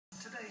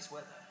Today's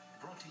weather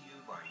brought to you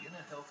by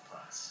Inner Health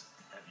Plus.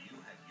 Have you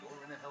had your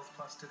Inner Health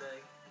Plus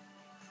today?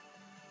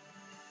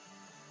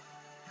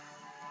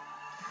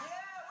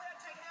 Yeah, we're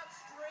taking out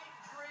street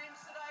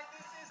dreams today.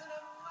 This is an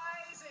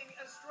amazing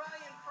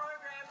Australian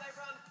program. They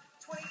run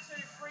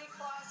 22 free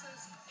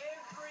classes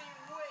every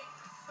week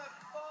for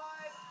 500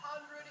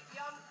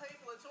 young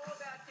people. It's all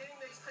about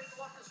getting these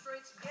people off the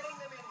streets, getting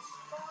them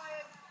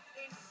inspired,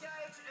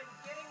 engaged, and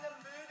getting them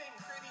moving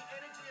through the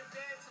energy of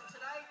dance. And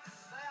today,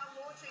 they are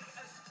launching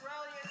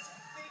Australia's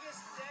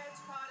biggest dance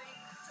party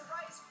to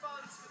raise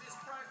funds for this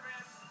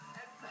program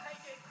and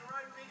make it grow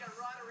bigger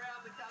right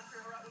around the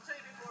country. All right, we'll tell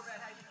you a bit more about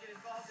how you get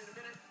involved in a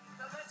minute.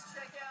 But let's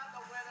check out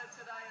the weather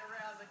today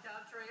around the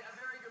country. A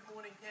very good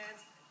morning,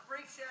 Cairns.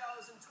 Brief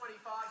showers and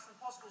 25, some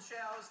possible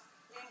showers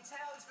in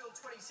Townsville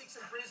 26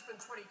 and Brisbane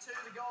 22.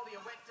 The Goldie,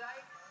 a wet day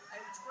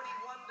and 21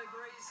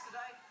 degrees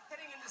today.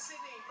 Heading into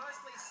Sydney,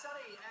 mostly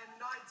sunny and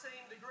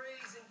 19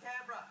 degrees in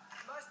Canberra.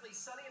 Mostly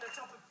sunny and a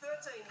top of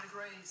 13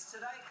 degrees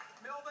today.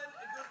 Melbourne,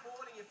 a good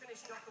morning. You're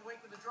finishing off the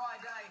week with a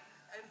dry day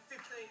and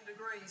 15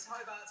 degrees.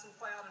 Hobart, some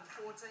cloud and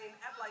 14.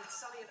 Adelaide,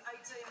 sunny and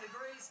 18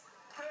 degrees.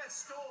 Perth,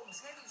 storms,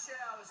 heavy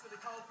showers with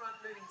a cold front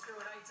moving through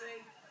at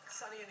 18.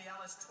 Sunny in the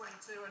Alice,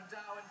 22, and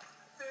Darwin,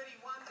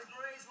 31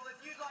 degrees. Well, if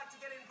you'd like to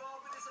get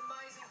involved with this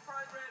amazing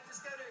program,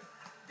 just go to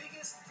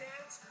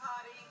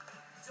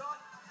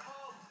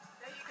biggestdanceparty.com.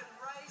 Now you can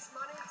raise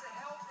money to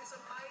help this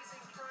amazing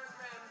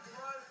program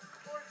grow.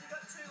 Or if you've got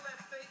two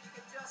left feet, you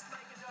can just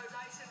make a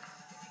donation.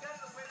 If you go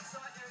to the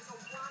website, there is a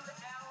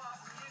 1-hour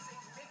music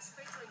mix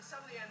featuring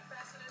some of the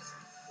ambassadors,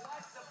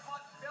 like the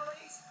Pot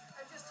Bellies,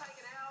 and just take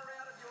an hour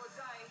out of your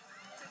day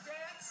to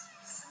dance,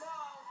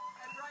 smile,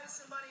 and raise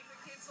some money for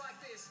kids like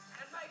this.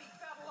 And maybe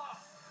babble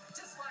off,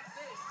 just like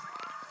this.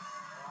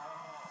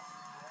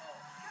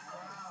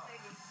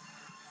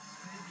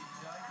 Stevie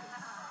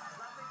Jacobs.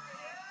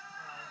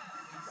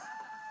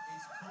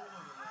 He's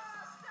cooler than that.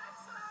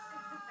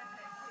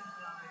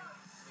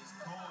 He's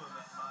cooler than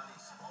that Marty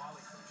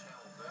Smiley from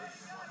Channel B,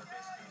 who won the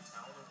Best New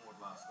Talent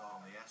Award last night on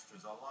the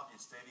Astros. I love you,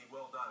 Stevie.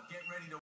 Well done.